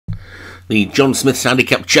The John Smith's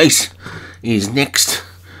Handicap Chase is next,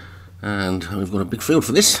 and we've got a big field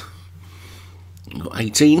for this. We've got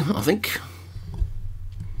 18, I think.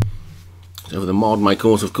 It's over the Mardmay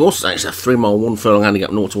course, of course. It's a 3 mile, 1 furlong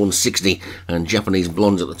handicap, 0 to 160, and Japanese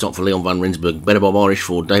Blondes at the top for Leon van Rensburg, Better Bob Irish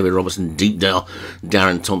for David Robertson, Deepdale,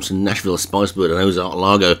 Darren Thompson, Nashville Spicebird, and Ozark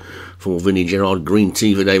Largo for Vinnie Gerard, Green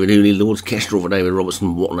Tea for David Hooley, Lord's Kestrel for David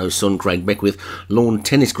Robertson, What No Sun, Craig Beckwith, Lawn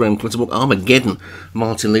Tennis, Graham Clutterbuck, Armageddon,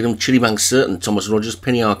 Martin Leadham, Chillibank Certain, Thomas Rogers,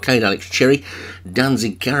 Penny Arcade, Alex Cherry,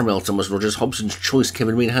 Danzig Caramel, Thomas Rogers, Hobson's Choice,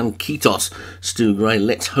 Kevin Minahan, Ketos, Stu Gray,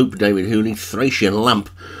 Let's Hope, David Hooley, Thracian Lamp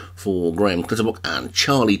for Graham Clutterbuck, and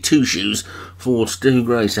Charlie Two Shoes for Stu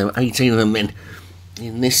Gray. So 18 of them then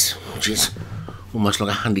in this, which is almost like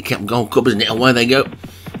a handicap Gold Cup, isn't it? Away they go,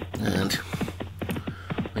 and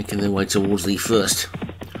making their way towards the first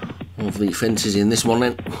of the fences in this one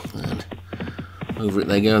then, and over it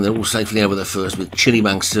they go, and they're all safely over the first, with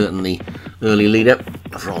Chillibank Certain the early leader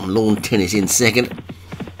from Lawn Tennis in second,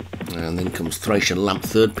 and then comes Thracian Lamp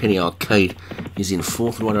third. Penny Arcade is in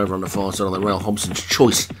fourth, right over on the far side on the rail. Hobson's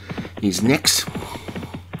Choice is next,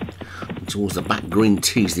 and towards the back Green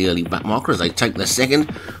Tea's the early back marker as they take the second,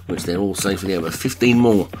 which they're all safely over. 15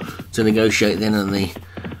 more to negotiate then, and the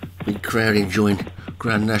big crowd enjoying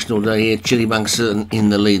Grand National Day here. Chillibank Certain in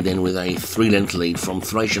the lead then, with a 3-length lead from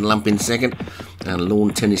Thracian Lamp in second, and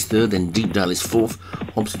Lawn Tennis third, then Deepdale is fourth.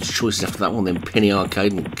 Hobson's Choice after that one, then Penny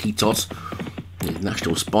Arcade and Ketos.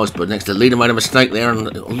 National Spicebird next to leader made a mistake there, and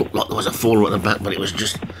it looked like there was a faller at the back, but it was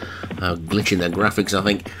just a glitch in the graphics, I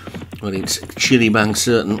think. But it's Chillibank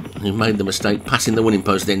Certain who made the mistake, passing the winning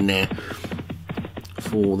post then now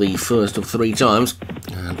for the first of 3 times,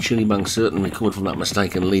 and Chillibank Certain recovered from that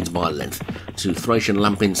mistake and leads by a length to Thracian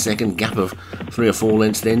Lamp in second, gap of 3 or 4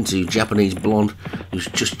 lengths then to Japanese Blonde, who's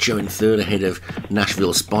just showing third ahead of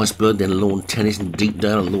Nashville Spicebird, then Lawn Tennis and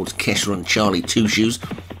Deepdale and Lord's Kesher and Charlie Two Shoes,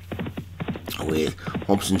 with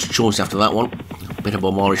Hobson's Choice after that one. Better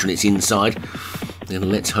Bob Irish on its inside, then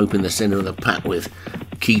Let's Hope in the centre of the pack, with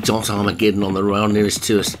Ketos, Armageddon on the rail. Nearest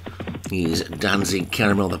to us is Danzig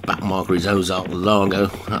Caramel, the back marker is Ozark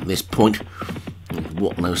Largo at this point.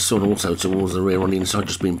 What No Sun also towards the rear on the inside,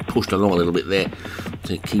 just being pushed along a little bit there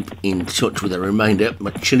to keep in touch with the remainder.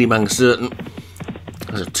 But Chillibank Certain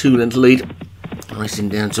has a 2-length lead, racing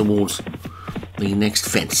down towards the next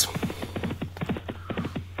fence.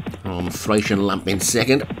 Thracian Lamp in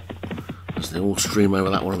second, as they all stream over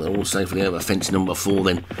that one, and they're all safely over fence number 4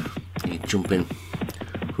 then. You jump in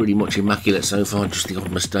pretty much immaculate so far, just the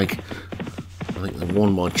odd mistake. I think the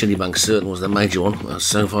one by Chillibank Certain was the major one.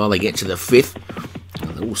 So far they get to the 5th,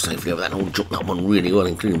 and they're all safely over that, and all jumped that one really well,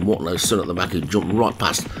 including What No Sun at the back, who jumped right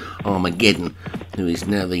past Armageddon, who is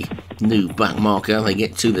now the new back marker. They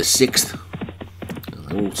get to the 6th, and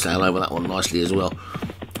they all sail over that one nicely as well,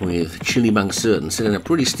 with Chillibank Certain setting a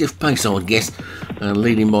pretty stiff pace, I would guess, and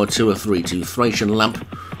leading by 2 or 3 to Thracian Lamp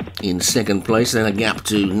in second place, then a gap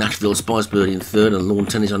to Nashville Spicebird in third, and Lawn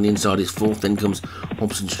Tennis on the inside is fourth. Then comes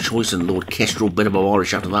Hobson's Choice and Lord Kestrel, Better Bob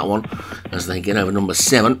Irish after that one, as they get over number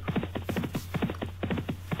 7,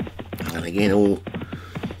 and again all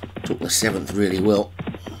took the 7th really well,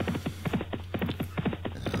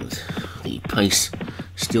 and the pace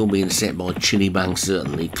still being set by Chillibank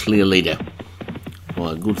Certain, the clear leader,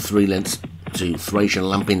 by a good 3 lengths to Thracian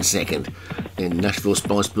Lamp in second, then Nashville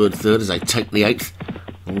Spicebird third as they take the 8th,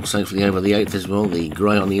 all safely over the 8th as well. The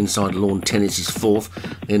grey on the inside, Lawn Tennis, is 4th,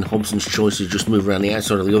 then Hobson's Choice has just moved around the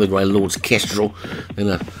outside of the other grey, Lord's Kestrel, then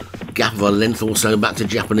a gap of a length also back to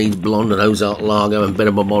Japanese Blonde and Ozark Largo, and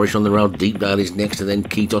Better Bob Irish on the road. Deepdale is next, and then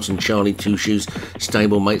Ketos and Charlie Two Shoes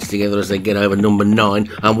stable mates together as they get over number 9,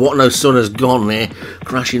 and What No Sun has gone there,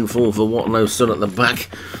 crashing fall for What No Sun at the back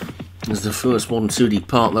as the first one to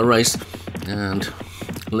depart the race, and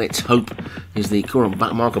Let's Hope is the current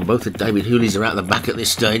back marker. Both of David Hooley's are out the back at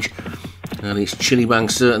this stage, and it's Chillibank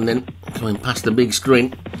Certain then coming past the big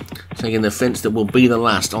screen, taking the fence that will be the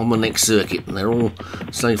last on the next circuit, and they're all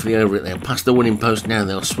safely over it. They're past the winning post now.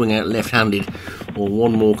 They'll swing out left-handed for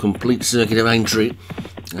one more complete circuit of Aintree,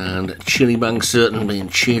 and Chillibank Certain being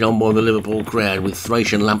cheered on by the Liverpool crowd, with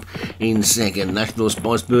Thracian Lamp in second, National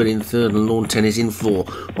Spicebird in third, and Lawn Tennis in 4.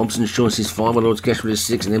 Hobson's Choice is 5, and Lord's Kestrel is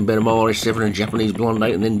 6, and then Better Bob Irish 7, and Japanese Blonde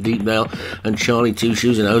 8, and then Deepdale and Charlie Two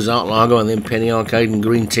Shoes and Ozark Largo, and then Penny Arcade and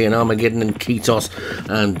Green Tea and Armageddon and Ketos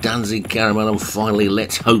and Danzig Caramel, and finally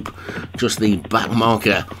Let's Hope, just the back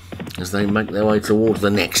marker as they make their way towards the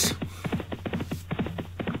next.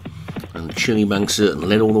 And Chillibank Certain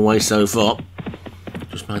led all the way so far.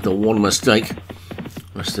 Just made the one mistake. The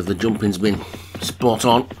rest of the jumping's been spot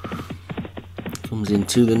on. Comes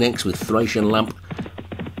into the next with Thracian Lamp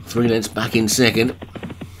 3 lengths back in second.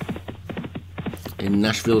 in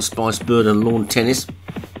Nashville Spicebird and Lawn Tennis,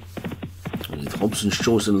 with Hobson's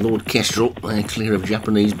Choice and Lord Kestrel. They're clear of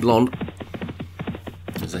Japanese Blonde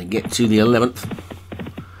as they get to the 11th,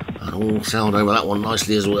 and all sailed over that one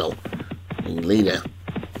nicely as well. The leader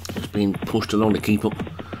has been pushed along to keep up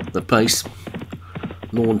the pace.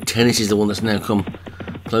 Lawn Tennis is the one that's now come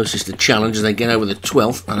closest to challenge as they get over the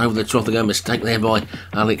 12th, and over the 12th they go, mistake there by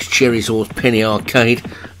Alex Cherry's horse Penny Arcade.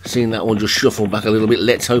 Seeing that one just shuffle back a little bit.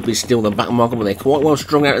 Let's Hope is still the back marker, but they're quite well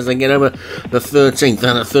strung out as they get over the 13th,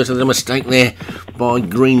 and the 13th a mistake there by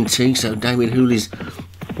Green Tea, so David Hooley's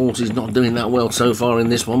horse is not doing that well so far in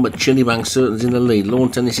this one, but Chillibank Certain's in the lead. Lawn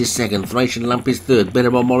Tennis is second, Thracian Lamp is third, Better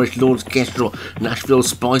by Morris, Lord's Kestrel, Nashville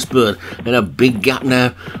Spicebird, and a big gap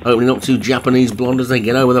now opening up to Japanese Blonde as they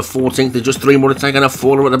get over the 14th. There's just 3 more to take, and a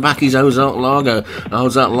faller at the back is Ozark Largo.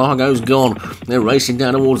 Ozark Largo's gone. They're racing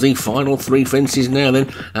down towards the final 3 fences now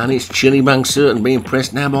then, and it's Chillibank Certain being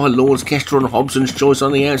pressed now by Lord's Kestrel and Hobson's Choice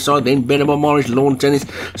on the outside, then Better by Morris. Lawn Tennis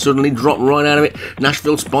suddenly dropped right out of it.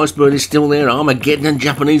 Nashville Spicebird is still there, Armageddon and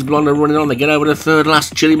Japanese Blonde are running on. They get over the third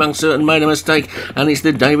last. Chillibank Certain made a mistake, and it's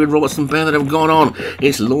the David Robertson pair that have gone on.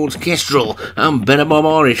 It's Lord's Kestrel and Better Bob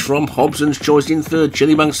Irish from Hobson's Choice in third.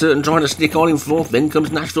 Chillibank Certain trying to stick on in fourth. Then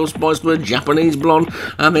comes Nashville Spicebird, Japanese Blonde,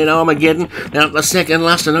 and then Armageddon. Now at the second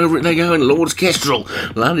last, and over it they go, and Lord's Kestrel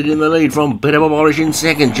landed in the lead from Better Bob Irish in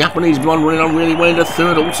second. Japanese Blonde running on really well into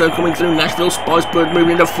third. Also coming through, Nashville Spicebird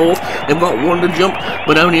moving into fourth. They've got one to jump,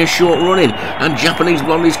 but only a short run in, and Japanese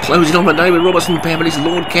Blonde is closing on the David Robertson pair, but it's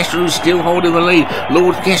Lord Kestrel who's still holding the lead.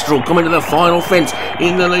 Lord Kestrel coming to the final fence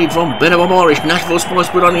in the lead from Better Bob Irish. Nashville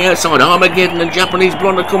Spicebird on the outside. Armageddon and Japanese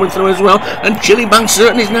Blonde are coming through as well, and Chillibank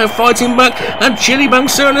Certain is now fighting back, and Chillibank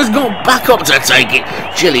Certain has got back up to take it.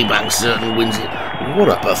 Chillibank Certain wins it. What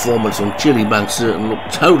a performance on Chillibank Certain.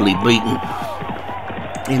 Looked totally beaten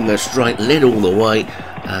in the straight, led all the way,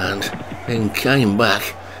 and then came back.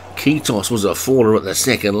 Kitos was a faller at the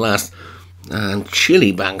second last, and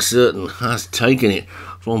Chillibank Certain has taken it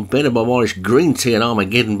from Better Bob Irish. Green Tea and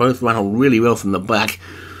Armageddon both ran on really well from the back,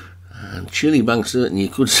 and Chillibank Certain, you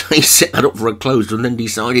could say, set that up for a close and then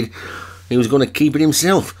decided he was going to keep it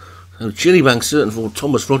himself. So Chillibank Certain for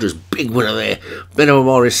Thomas Rogers, big winner there. Better Bob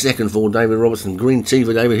Irish second for David Robertson. Green Tea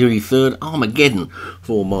for David Hooley third. Armageddon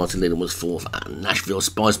for Martin Liddon was fourth, and Nashville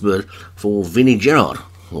Spicebird for Vinnie Gerard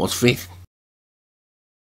was fifth.